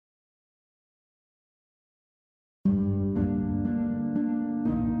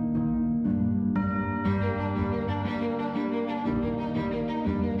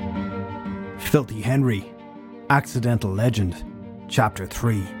Filthy Henry, Accidental Legend, Chapter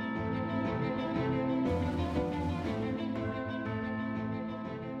 3.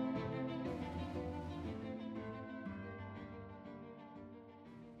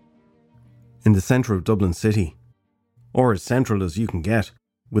 In the centre of Dublin City, or as central as you can get,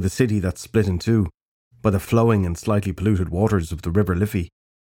 with a city that's split in two by the flowing and slightly polluted waters of the River Liffey,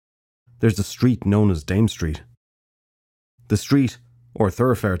 there's a street known as Dame Street. The street, or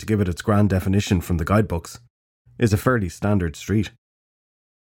thoroughfare to give it its grand definition from the guidebooks, is a fairly standard street.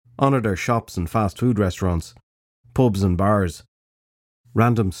 On it are shops and fast food restaurants, pubs and bars,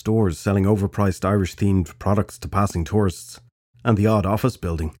 random stores selling overpriced Irish-themed products to passing tourists, and the odd office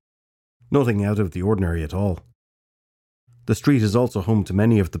building. Nothing out of the ordinary at all. The street is also home to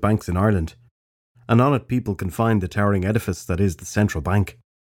many of the banks in Ireland, and on it people can find the towering edifice that is the Central Bank.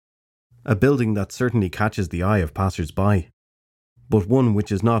 A building that certainly catches the eye of passers-by, but one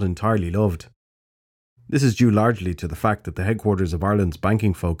which is not entirely loved. This is due largely to the fact that the headquarters of Ireland's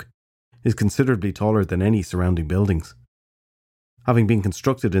banking folk is considerably taller than any surrounding buildings, having been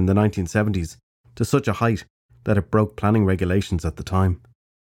constructed in the 1970s to such a height that it broke planning regulations at the time.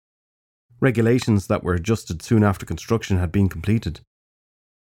 Regulations that were adjusted soon after construction had been completed,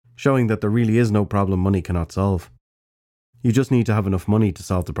 showing that there really is no problem money cannot solve. You just need to have enough money to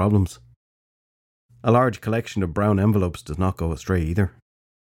solve the problems. A large collection of brown envelopes does not go astray either.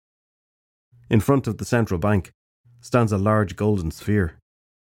 In front of the Central Bank stands a large golden sphere,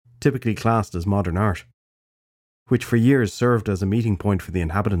 typically classed as modern art, which for years served as a meeting point for the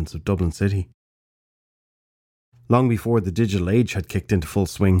inhabitants of Dublin City. Long before the digital age had kicked into full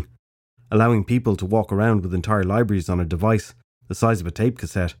swing, allowing people to walk around with entire libraries on a device the size of a tape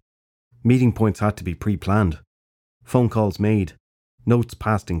cassette, meeting points had to be pre-planned, phone calls made, notes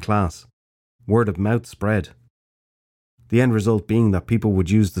passed in class, word of mouth spread. The end result being that people would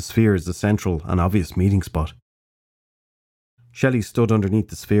use the sphere as a central and obvious meeting spot. Shelley stood underneath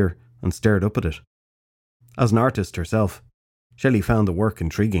the sphere and stared up at it. As an artist herself, Shelley found the work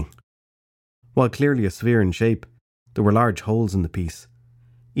intriguing. While clearly a sphere in shape, there were large holes in the piece,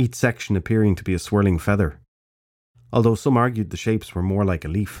 each section appearing to be a swirling feather, although some argued the shapes were more like a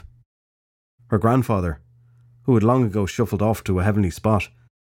leaf. Her grandfather, who had long ago shuffled off to a heavenly spot,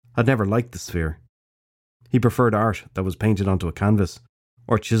 had never liked the sphere. He preferred art that was painted onto a canvas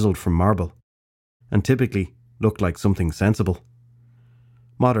or chiselled from marble, and typically looked like something sensible.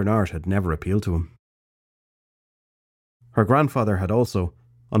 Modern art had never appealed to him. Her grandfather had also,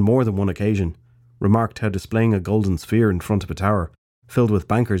 on more than one occasion, remarked how displaying a golden sphere in front of a tower filled with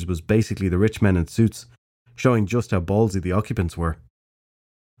bankers was basically the rich men in suits, showing just how ballsy the occupants were.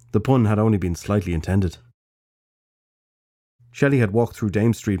 The pun had only been slightly intended. Shelley had walked through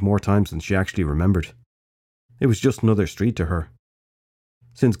Dame Street more times than she actually remembered. It was just another street to her.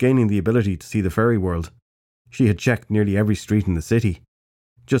 Since gaining the ability to see the fairy world, she had checked nearly every street in the city,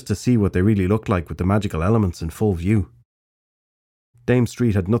 just to see what they really looked like with the magical elements in full view. Dame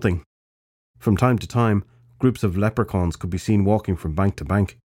Street had nothing. From time to time, groups of leprechauns could be seen walking from bank to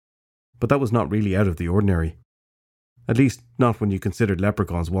bank, but that was not really out of the ordinary. At least not when you considered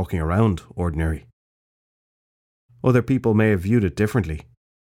leprechauns walking around ordinary. Other people may have viewed it differently.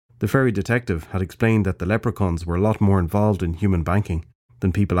 The fairy detective had explained that the leprechauns were a lot more involved in human banking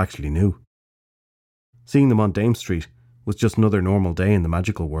than people actually knew. Seeing them on Dame Street was just another normal day in the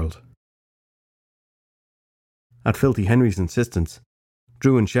magical world. At Filthy Henry's insistence,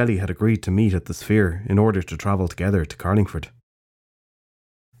 Drew and Shelley had agreed to meet at the Sphere in order to travel together to Carlingford.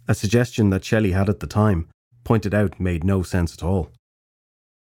 A suggestion that Shelley had at the time pointed out made no sense at all.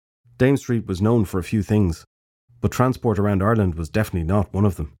 Dame Street was known for a few things, but transport around Ireland was definitely not one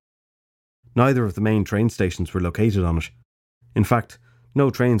of them. Neither of the main train stations were located on it. In fact, no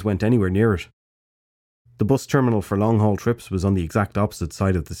trains went anywhere near it. The bus terminal for long-haul trips was on the exact opposite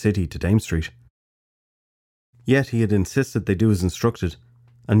side of the city to Dame Street. Yet he had insisted they do as instructed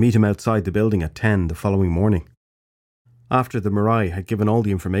and meet him outside the building at 10 the following morning. After the Marai had given all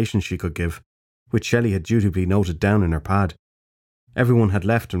the information she could give, which Shelley had dutifully noted down in her pad, everyone had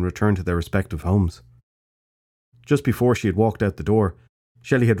left and returned to their respective homes. Just before she had walked out the door,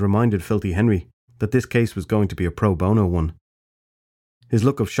 Shelley had reminded Filthy Henry that this case was going to be a pro bono one. His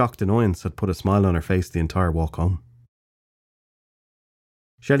look of shocked annoyance had put a smile on her face the entire walk home.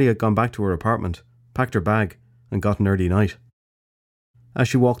 Shelley had gone back to her apartment, packed her bag, and got an early night. As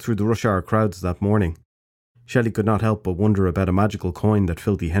she walked through the rush hour crowds that morning, Shelley could not help but wonder about a magical coin that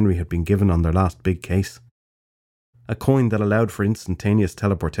Filthy Henry had been given on their last big case. A coin that allowed for instantaneous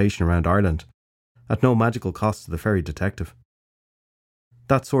teleportation around Ireland, at no magical cost to the fairy detective.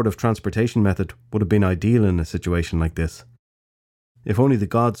 That sort of transportation method would have been ideal in a situation like this. If only the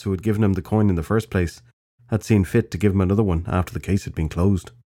gods who had given him the coin in the first place had seen fit to give him another one after the case had been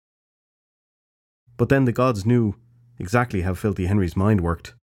closed. But then the gods knew exactly how Filthy Henry's mind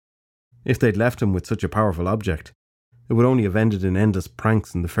worked. If they'd left him with such a powerful object, it would only have ended in endless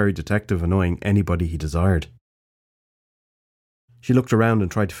pranks and the fairy detective annoying anybody he desired. She looked around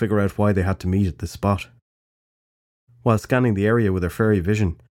and tried to figure out why they had to meet at this spot. While scanning the area with her fairy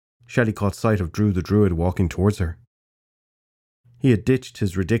vision, Shelley caught sight of Drew the Druid walking towards her. He had ditched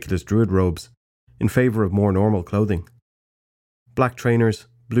his ridiculous druid robes in favour of more normal clothing. Black trainers,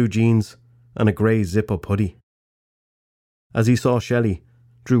 blue jeans, and a grey zip-up hoodie. As he saw Shelley,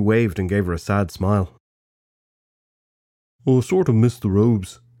 Drew waved and gave her a sad smile. "Oh, sort of missed the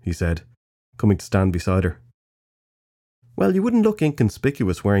robes," he said, coming to stand beside her. "Well, you wouldn't look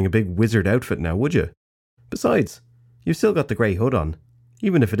inconspicuous wearing a big wizard outfit now, would you? Besides, you've still got the grey hood on,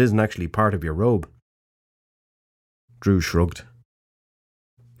 even if it isn't actually part of your robe." Drew shrugged.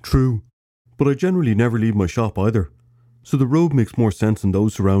 "True, but I generally never leave my shop either, so the robe makes more sense in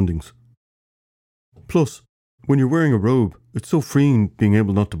those surroundings. Plus, when you're wearing a robe, it's so freeing being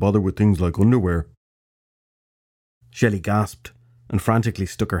able not to bother with things like underwear." Shelley gasped and frantically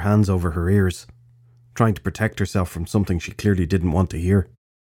stuck her hands over her ears, trying to protect herself from something she clearly didn't want to hear.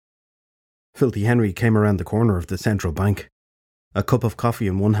 Filthy Henry came around the corner of the central bank, a cup of coffee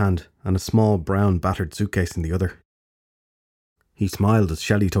in one hand and a small brown battered suitcase in the other. He smiled as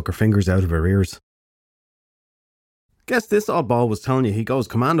Shelley took her fingers out of her ears. "Guess this oddball was telling you he goes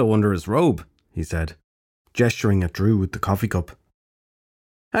commando under his robe," he said, gesturing at Drew with the coffee cup.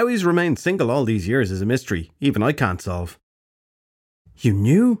 "How he's remained single all these years is a mystery even I can't solve." "You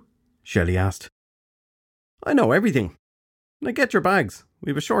knew?" Shelley asked. "I know everything. Now get your bags.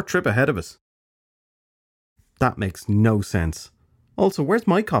 We've a short trip ahead of us." "That makes no sense. Also, where's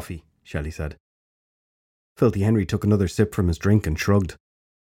my coffee?" Shelley said. Filthy Henry took another sip from his drink and shrugged.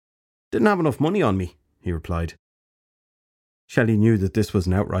 "Didn't have enough money on me," he replied. Shelley knew that this was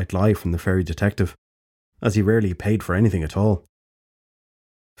an outright lie from the fairy detective, as he rarely paid for anything at all.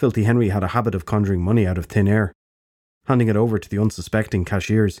 Filthy Henry had a habit of conjuring money out of thin air, handing it over to the unsuspecting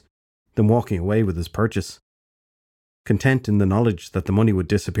cashiers, then walking away with his purchase, content in the knowledge that the money would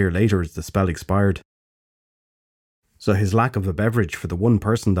disappear later as the spell expired. So his lack of a beverage for the one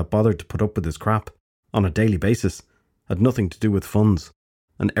person that bothered to put up with his crap on a daily basis had nothing to do with funds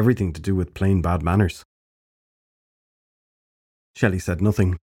and everything to do with plain bad manners. Shelley said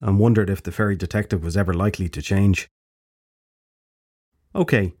nothing and wondered if the fairy detective was ever likely to change.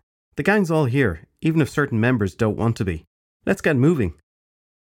 "Okay, the gang's all here, even if certain members don't want to be. Let's get moving."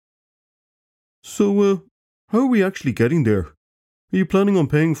 "So, how are we actually getting there? Are you planning on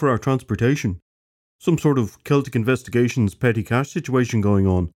paying for our transportation? Some sort of Celtic Investigations petty cash situation going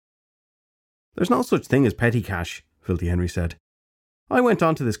on?" "There's no such thing as petty cash," Filthy Henry said. "I went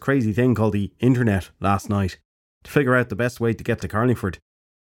onto this crazy thing called the internet last night to figure out the best way to get to Carlingford.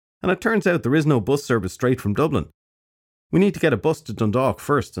 And it turns out there is no bus service straight from Dublin. We need to get a bus to Dundalk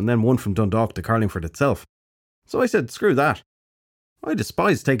first and then one from Dundalk to Carlingford itself. So I said, screw that. I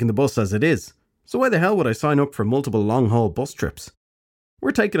despise taking the bus as it is, so why the hell would I sign up for multiple long-haul bus trips?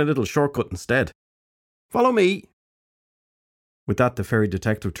 We're taking a little shortcut instead. Follow me." With that, the fairy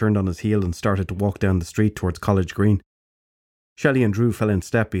detective turned on his heel and started to walk down the street towards College Green. Shelley and Drew fell in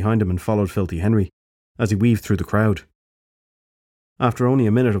step behind him and followed Filthy Henry as he weaved through the crowd. After only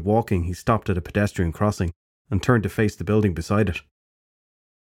a minute of walking, he stopped at a pedestrian crossing and turned to face the building beside it.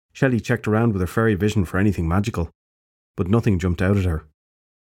 Shelley checked around with her fairy vision for anything magical, but nothing jumped out at her.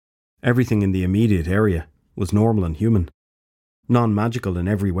 Everything in the immediate area was normal and human, non-magical in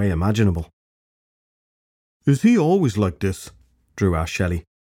every way imaginable. "Is he always like this?" Drew asked Shelley.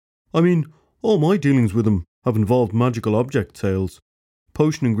 "I mean, all my dealings with him have involved magical object sales,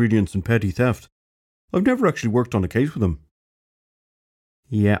 potion ingredients and petty theft. I've never actually worked on a case with him."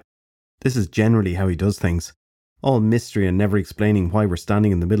 "Yeah, this is generally how he does things. All mystery and never explaining why we're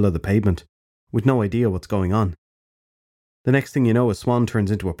standing in the middle of the pavement, with no idea what's going on. The next thing you know, a swan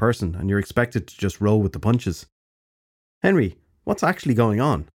turns into a person and you're expected to just roll with the punches. Henry, what's actually going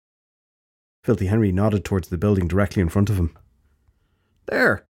on?" Filthy Henry nodded towards the building directly in front of him.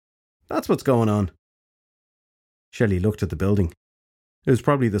 "There, that's what's going on." Shelley looked at the building. It was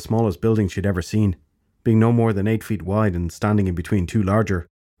probably the smallest building she'd ever seen, being no more than 8 feet wide and standing in between two larger,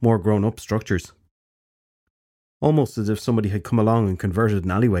 more grown-up structures. Almost as if somebody had come along and converted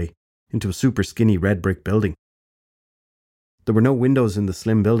an alleyway into a super skinny red brick building. There were no windows in the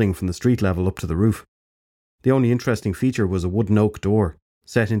slim building from the street level up to the roof. The only interesting feature was a wooden oak door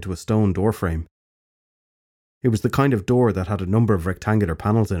set into a stone door frame. It was the kind of door that had a number of rectangular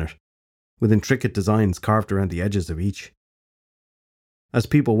panels in it, with intricate designs carved around the edges of each. As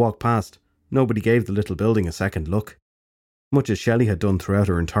people walked past, nobody gave the little building a second look, much as Shelley had done throughout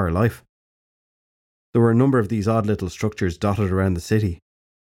her entire life. There were a number of these odd little structures dotted around the city,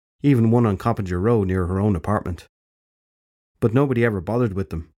 even one on Coppinger Row near her own apartment. But nobody ever bothered with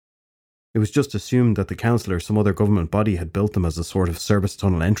them. It was just assumed that the council or some other government body had built them as a sort of service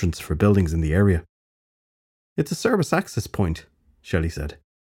tunnel entrance for buildings in the area. "It's a service access point," Shelley said.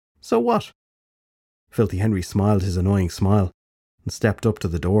 "So what?" Filthy Henry smiled his annoying smile and stepped up to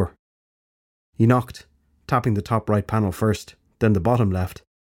the door. He knocked, tapping the top right panel first, then the bottom left,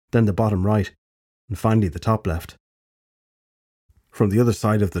 then the bottom right, and finally the top left. From the other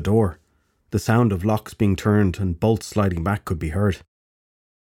side of the door, the sound of locks being turned and bolts sliding back could be heard.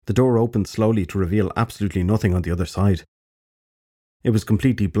 The door opened slowly to reveal absolutely nothing on the other side. It was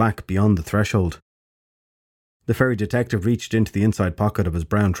completely black beyond the threshold. The ferry detective reached into the inside pocket of his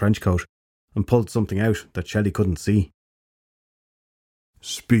brown trench coat and pulled something out that Shelley couldn't see.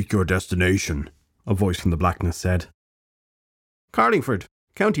 "Speak your destination," a voice from the blackness said. "Carlingford,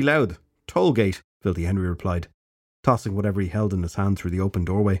 County Louth, Tollgate," Filthy Henry replied, tossing whatever he held in his hand through the open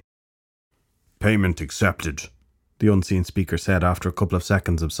doorway. "Payment accepted," the unseen speaker said after a couple of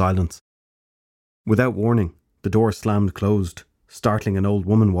seconds of silence. Without warning, the door slammed closed, startling an old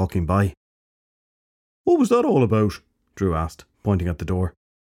woman walking by. "What was that all about?" Drew asked, pointing at the door.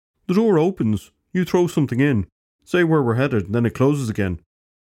 "The door opens, you throw something in, say where we're headed, and then it closes again.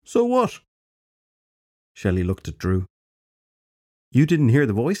 So what?" Shelley looked at Drew. "You didn't hear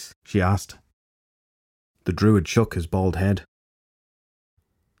the voice?" she asked. The druid shook his bald head.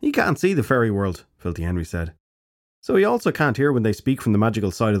 "He can't see the fairy world," Filthy Henry said. "So he also can't hear when they speak from the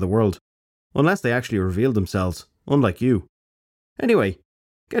magical side of the world, unless they actually reveal themselves, unlike you. Anyway,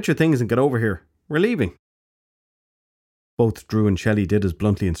 get your things and get over here. We're leaving." Both Drew and Shelley did as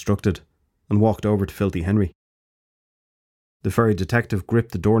bluntly instructed, and walked over to Filthy Henry. The ferry detective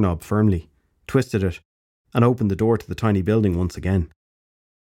gripped the doorknob firmly, twisted it, and opened the door to the tiny building once again.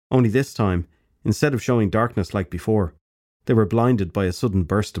 Only this time, instead of showing darkness like before, they were blinded by a sudden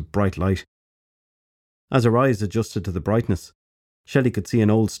burst of bright light. As her eyes adjusted to the brightness, Shelley could see an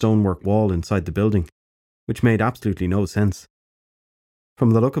old stonework wall inside the building, which made absolutely no sense.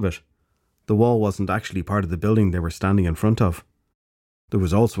 From the look of it, the wall wasn't actually part of the building they were standing in front of. There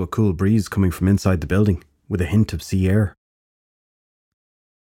was also a cool breeze coming from inside the building, with a hint of sea air.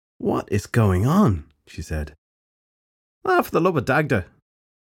 "What is going on?" she said. "Ah, for the love of Dagda."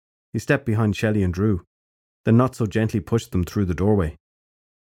 He stepped behind Shelley and Drew, then not so gently pushed them through the doorway.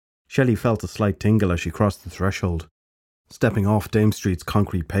 Shelley felt a slight tingle as she crossed the threshold, stepping off Dame Street's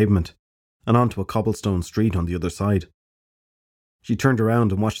concrete pavement and onto a cobblestone street on the other side. She turned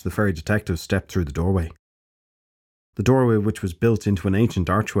around and watched the ferry detective step through the doorway. The doorway which was built into an ancient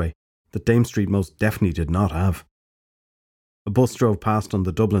archway that Dame Street most definitely did not have. A bus drove past on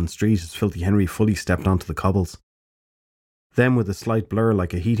the Dublin street as Filthy Henry fully stepped onto the cobbles. Then, with a slight blur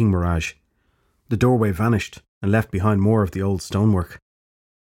like a heating mirage, the doorway vanished and left behind more of the old stonework.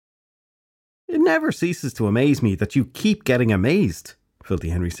 "It never ceases to amaze me that you keep getting amazed," Filthy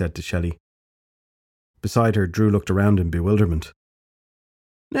Henry said to Shelley. Beside her, Drew looked around in bewilderment.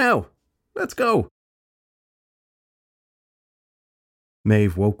 "Now, let's go."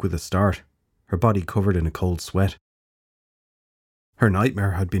 Maeve woke with a start, her body covered in a cold sweat. Her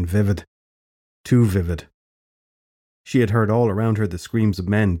nightmare had been vivid. Too vivid. She had heard all around her the screams of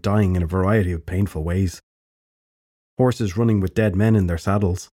men dying in a variety of painful ways. Horses running with dead men in their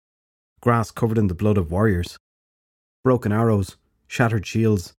saddles. Grass covered in the blood of warriors. Broken arrows, shattered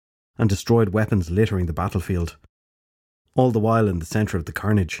shields, and destroyed weapons littering the battlefield. All the while in the centre of the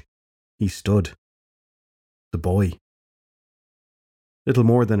carnage, he stood. The boy. Little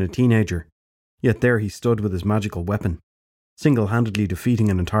more than a teenager, yet there he stood with his magical weapon, single-handedly defeating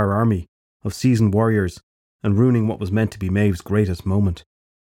an entire army of seasoned warriors and ruining what was meant to be Maeve's greatest moment.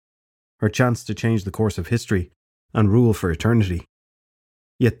 Her chance to change the course of history and rule for eternity.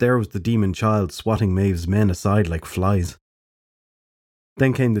 Yet there was the demon child swatting Maeve's men aside like flies.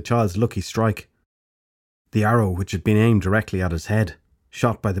 Then came the child's lucky strike. The arrow which had been aimed directly at his head,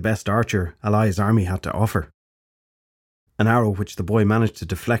 shot by the best archer Eli's army had to offer. An arrow which the boy managed to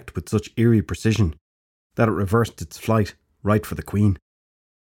deflect with such eerie precision that it reversed its flight right for the Queen.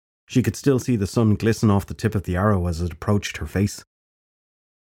 She could still see the sun glisten off the tip of the arrow as it approached her face.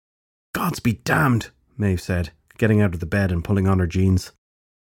 "Gods be damned," Maeve said, getting out of the bed and pulling on her jeans.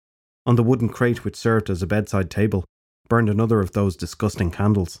 On the wooden crate which served as a bedside table burned another of those disgusting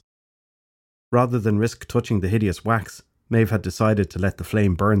candles. Rather than risk touching the hideous wax, Maeve had decided to let the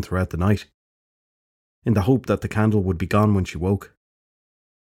flame burn throughout the night, in the hope that the candle would be gone when she woke.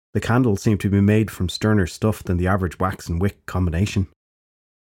 The candle seemed to be made from sterner stuff than the average wax and wick combination.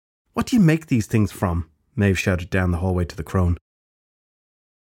 What do you make these things from? Maeve shouted down the hallway to the crone.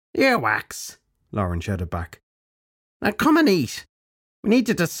 Earwax, Lauren shouted back. Now come and eat. We need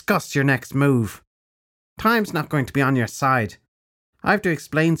to discuss your next move. Time's not going to be on your side. I have to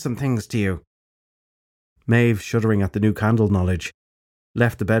explain some things to you. Maeve, shuddering at the new candle knowledge,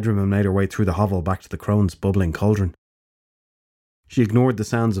 left the bedroom and made her way through the hovel back to the crone's bubbling cauldron. She ignored the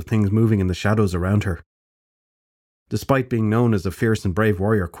sounds of things moving in the shadows around her. Despite being known as a fierce and brave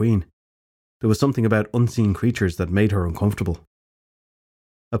warrior queen, there was something about unseen creatures that made her uncomfortable.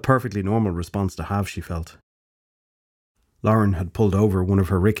 A perfectly normal response to have, she felt. Lauren had pulled over one of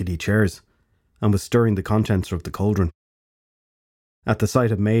her rickety chairs and was stirring the contents of the cauldron. At the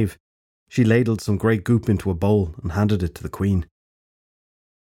sight of Maeve, she ladled some grey goop into a bowl and handed it to the queen.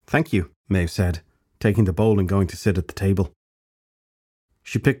 "Thank you," Maeve said, taking the bowl and going to sit at the table.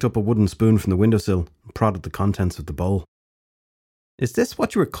 She picked up a wooden spoon from the windowsill and prodded the contents of the bowl. "Is this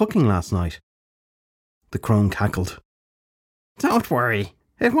what you were cooking last night?" The crone cackled. "Don't worry,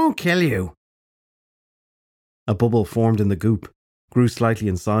 it won't kill you." A bubble formed in the goop, grew slightly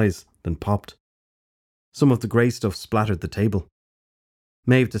in size, then popped. Some of the grey stuff splattered the table.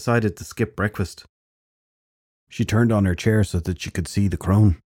 Maeve decided to skip breakfast. She turned on her chair so that she could see the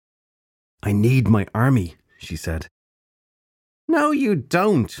crone. "I need my army," she said. "No, you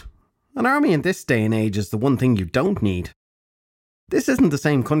don't. An army in this day and age is the one thing you don't need. This isn't the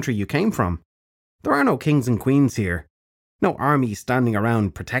same country you came from. There are no kings and queens here. No armies standing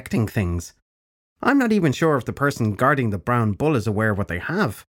around protecting things. I'm not even sure if the person guarding the brown bull is aware of what they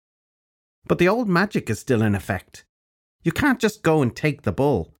have. But the old magic is still in effect. You can't just go and take the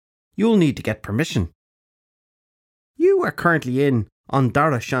bull. You'll need to get permission. You are currently in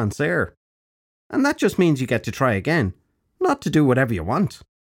Ondara Shansair, and that just means you get to try again, not to do whatever you want."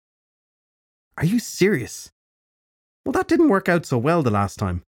 "Are you serious?" "Well, that didn't work out so well the last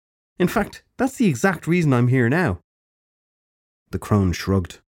time. In fact, that's the exact reason I'm here now." The crone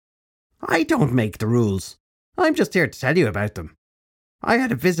shrugged. "I don't make the rules. I'm just here to tell you about them. I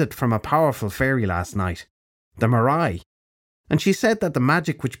had a visit from a powerful fairy last night, the Mirai, and she said that the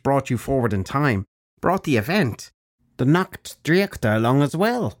magic which brought you forward in time brought the event, the Nacht Driachta, along as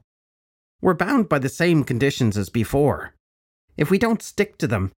well. We're bound by the same conditions as before. If we don't stick to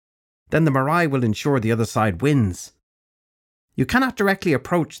them, then the Mirai will ensure the other side wins. You cannot directly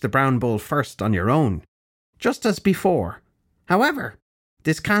approach the brown bull first on your own, just as before. However,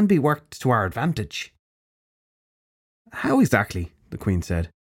 this can be worked to our advantage." "How exactly?" the queen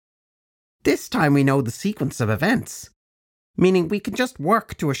said. "This time we know the sequence of events, meaning we can just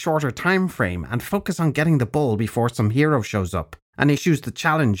work to a shorter time frame and focus on getting the bull before some hero shows up and issues the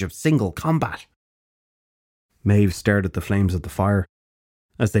challenge of single combat." Maeve stared at the flames of the fire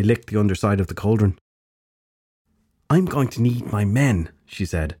as they licked the underside of the cauldron. "I'm going to need my men," she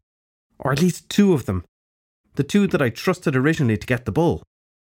said. "Or at least 2 of them. The 2 that I trusted originally to get the bull.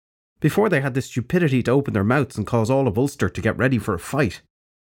 Before they had the stupidity to open their mouths and cause all of Ulster to get ready for a fight."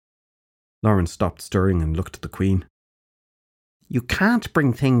 Lauren stopped stirring and looked at the queen. "You can't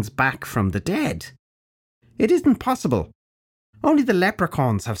bring things back from the dead. It isn't possible. Only the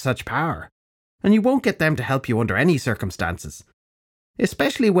leprechauns have such power, and you won't get them to help you under any circumstances,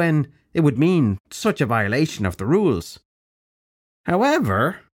 especially when it would mean such a violation of the rules.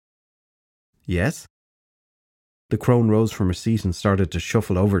 However—" "Yes?" The crone rose from her seat and started to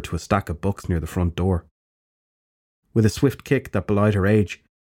shuffle over to a stack of books near the front door. With a swift kick that belied her age,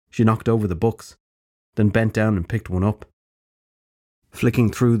 she knocked over the books, then bent down and picked one up.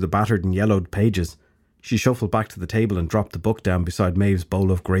 Flicking through the battered and yellowed pages, she shuffled back to the table and dropped the book down beside Maeve's bowl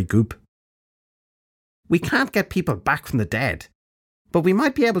of grey goop. "We can't get people back from the dead, but we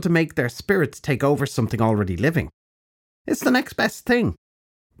might be able to make their spirits take over something already living. It's the next best thing.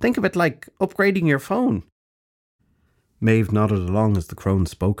 Think of it like upgrading your phone." Maeve nodded along as the crone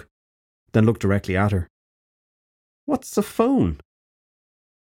spoke, then looked directly at her. "What's a phone?"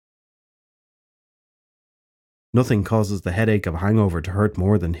 Nothing causes the headache of a hangover to hurt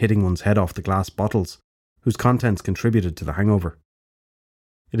more than hitting one's head off the glass bottles whose contents contributed to the hangover.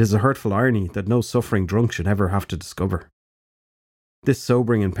 It is a hurtful irony that no suffering drunk should ever have to discover. This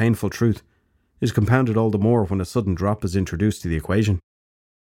sobering and painful truth is compounded all the more when a sudden drop is introduced to the equation,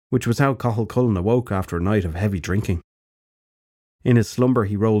 which was how Cathal Cullen awoke after a night of heavy drinking. In his slumber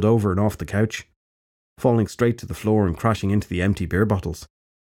he rolled over and off the couch, falling straight to the floor and crashing into the empty beer bottles.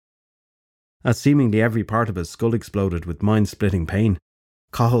 As seemingly every part of his skull exploded with mind-splitting pain,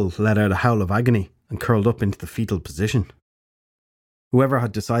 Cathal let out a howl of agony and curled up into the fetal position. Whoever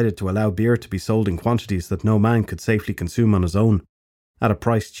had decided to allow beer to be sold in quantities that no man could safely consume on his own, at a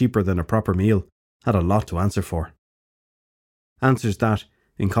price cheaper than a proper meal, had a lot to answer for. Answers that,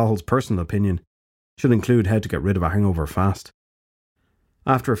 in Cahill's personal opinion, should include how to get rid of a hangover fast.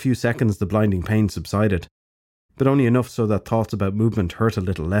 After a few seconds, the blinding pain subsided, but only enough so that thoughts about movement hurt a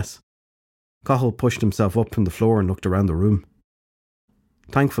little less. Cahill pushed himself up from the floor and looked around the room.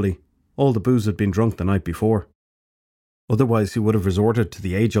 Thankfully, all the booze had been drunk the night before. Otherwise, he would have resorted to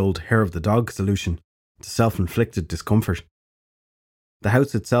the age-old hair of the dog solution to self-inflicted discomfort. The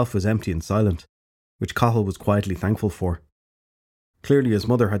house itself was empty and silent, which Cahill was quietly thankful for. Clearly his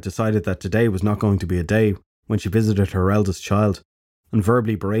mother had decided that today was not going to be a day when she visited her eldest child, and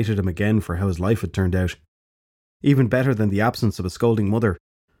verbally berated him again for how his life had turned out. Even better than the absence of a scolding mother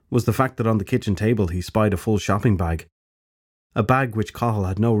was the fact that on the kitchen table he spied a full shopping bag. A bag which Cahill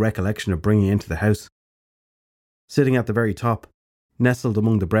had no recollection of bringing into the house. Sitting at the very top, nestled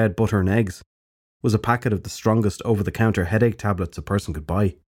among the bread, butter and eggs, was a packet of the strongest over-the-counter headache tablets a person could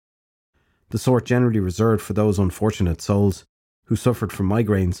buy. The sort generally reserved for those unfortunate souls who suffered from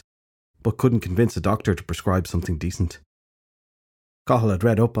migraines but couldn't convince a doctor to prescribe something decent. Cahill had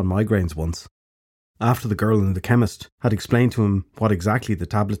read up on migraines once, after the girl in the chemist had explained to him what exactly the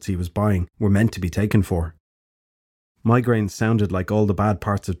tablets he was buying were meant to be taken for. Migraines sounded like all the bad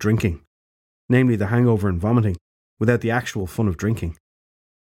parts of drinking, namely the hangover and vomiting, without the actual fun of drinking.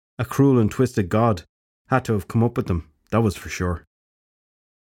 A cruel and twisted God had to have come up with them, that was for sure.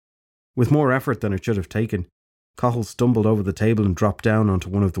 With more effort than it should have taken, Cahill stumbled over the table and dropped down onto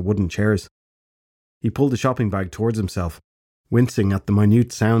one of the wooden chairs. He pulled the shopping bag towards himself, wincing at the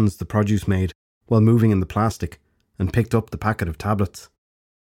minute sounds the produce made while moving in the plastic, and picked up the packet of tablets.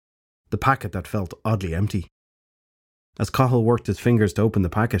 The packet that felt oddly empty. As Cahill worked his fingers to open the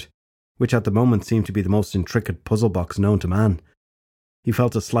packet, which at the moment seemed to be the most intricate puzzle box known to man, he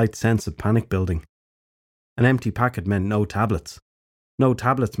felt a slight sense of panic building. An empty packet meant no tablets. No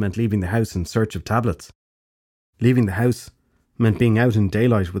tablets meant leaving the house in search of tablets. Leaving the house meant being out in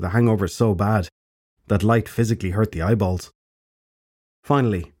daylight with a hangover so bad that light physically hurt the eyeballs.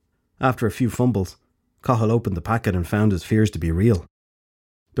 Finally, after a few fumbles, Cahill opened the packet and found his fears to be real.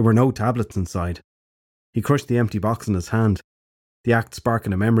 There were no tablets inside. He crushed the empty box in his hand, the act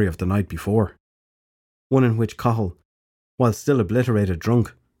sparking a memory of the night before. One in which Cahill, while still obliterated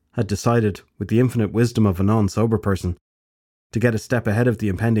drunk, had decided, with the infinite wisdom of a non-sober person, to get a step ahead of the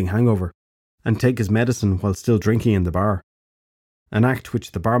impending hangover and take his medicine while still drinking in the bar. An act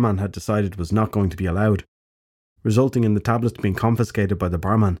which the barman had decided was not going to be allowed, resulting in the tablets being confiscated by the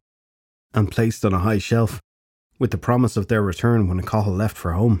barman and placed on a high shelf, with the promise of their return when Cahill left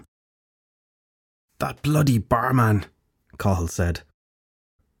for home. "That bloody barman," Cahill said.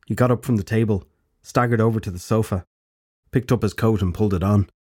 He got up from the table, staggered over to the sofa, picked up his coat and pulled it on.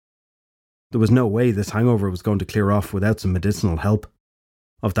 There was no way this hangover was going to clear off without some medicinal help.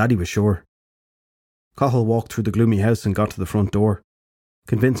 Of that he was sure. Cahill walked through the gloomy house and got to the front door,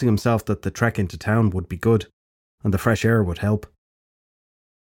 convincing himself that the trek into town would be good and the fresh air would help.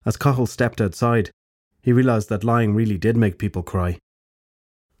 As Cahill stepped outside, he realised that lying really did make people cry.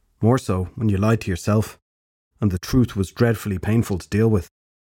 More so when you lied to yourself, and the truth was dreadfully painful to deal with.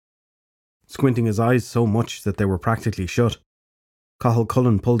 Squinting his eyes so much that they were practically shut, Cahill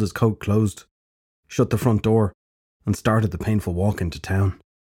Cullen pulled his coat closed, shut the front door, and started the painful walk into town.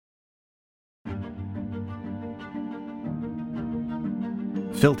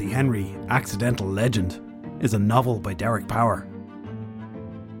 Filthy Henry, Accidental Legend is a novel by Derek Power.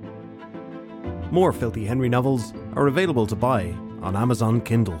 More Filthy Henry novels are available to buy on Amazon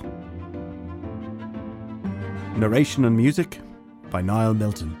Kindle. Narration and music by Niall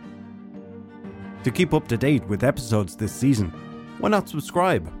Milton. To keep up to date with episodes this season, why not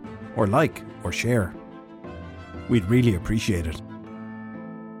subscribe, or like, or share? We'd really appreciate it.